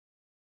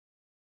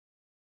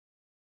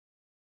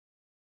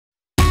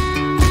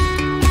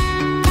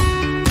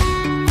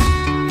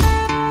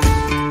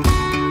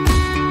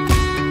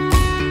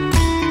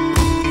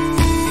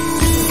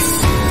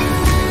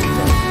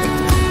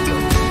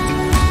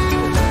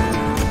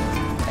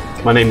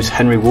My name is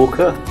Henry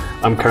Walker.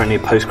 I'm currently a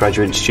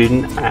postgraduate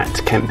student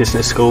at Kent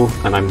Business School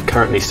and I'm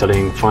currently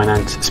studying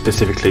finance,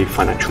 specifically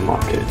financial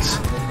markets.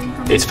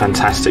 It's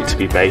fantastic to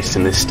be based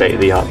in this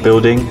state-of-the-art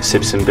building,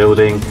 Simpson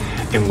Building,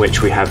 in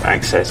which we have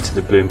access to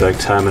the Bloomberg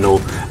Terminal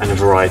and a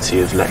variety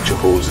of lecture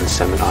halls and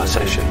seminar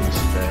sessions.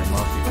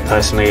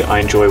 Personally, I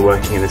enjoy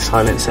working in the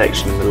silent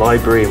section in the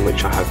library, in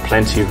which I have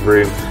plenty of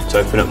room to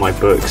open up my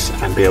books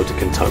and be able to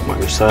conduct my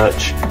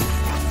research.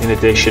 In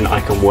addition,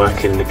 I can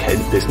work in the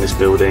Kent Business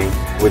Building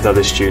with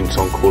other students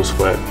on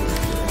coursework.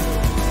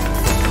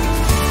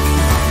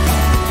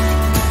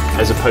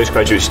 As a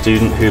postgraduate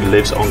student who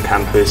lives on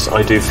campus,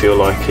 I do feel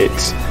like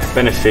it's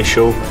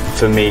beneficial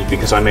for me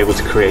because I'm able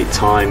to create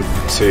time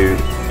to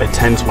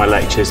attend my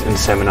lectures and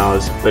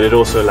seminars, but it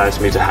also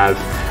allows me to have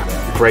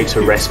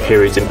greater rest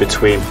periods in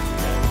between.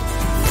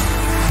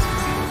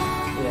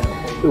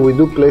 We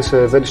do place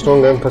a very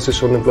strong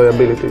emphasis on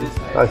employability.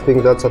 I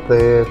think that's at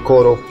the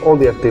core of all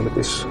the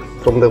activities,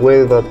 from the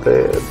way that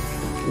the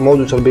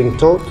modules are being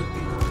taught,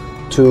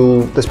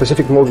 to the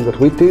specific module that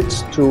we teach,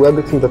 to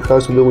everything that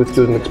has to do with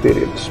student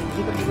experience.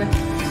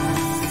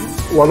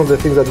 One of the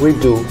things that we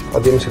do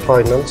at the MSc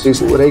Finance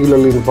is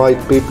regularly invite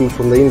people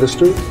from the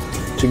industry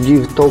to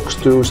give talks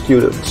to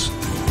students.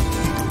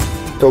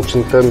 Talks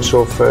in terms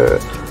of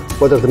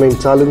what are the main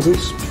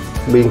challenges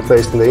being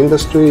faced in the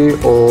industry,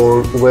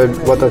 or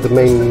what are the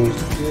main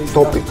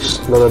topics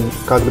that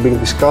are currently being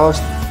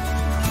discussed.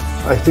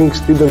 I think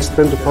students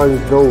tend to find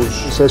those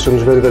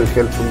sessions very, very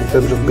helpful in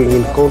terms of being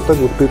in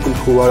contact with people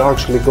who are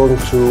actually going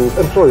to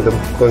employ them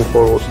going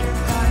forward.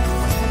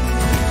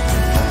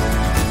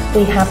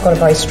 We have got a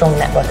very strong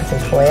network of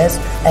employers.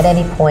 At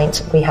any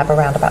point, we have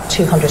around about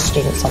 200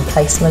 students on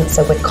placement,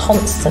 so we're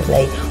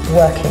constantly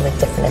working with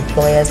different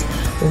employers.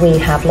 We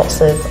have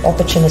lots of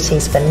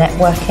opportunities for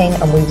networking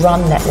and we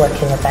run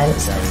networking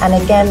events. And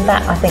again,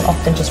 that I think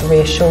often just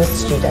reassures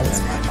students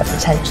of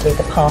potentially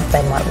the path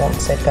they might want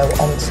to go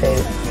on to.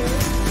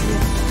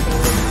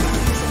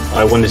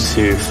 I wanted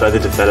to further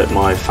develop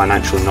my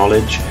financial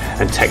knowledge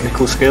and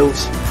technical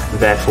skills.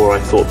 Therefore, I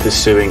thought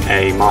pursuing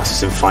a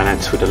Masters in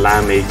Finance would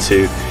allow me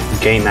to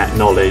gain that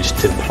knowledge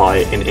to apply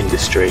it in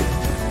industry.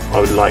 I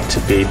would like to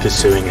be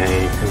pursuing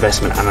an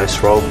investment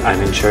analyst role at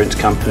an insurance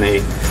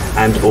company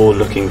and or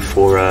looking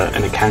for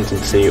an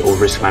accountancy or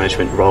risk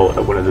management role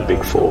at one of the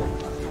Big Four.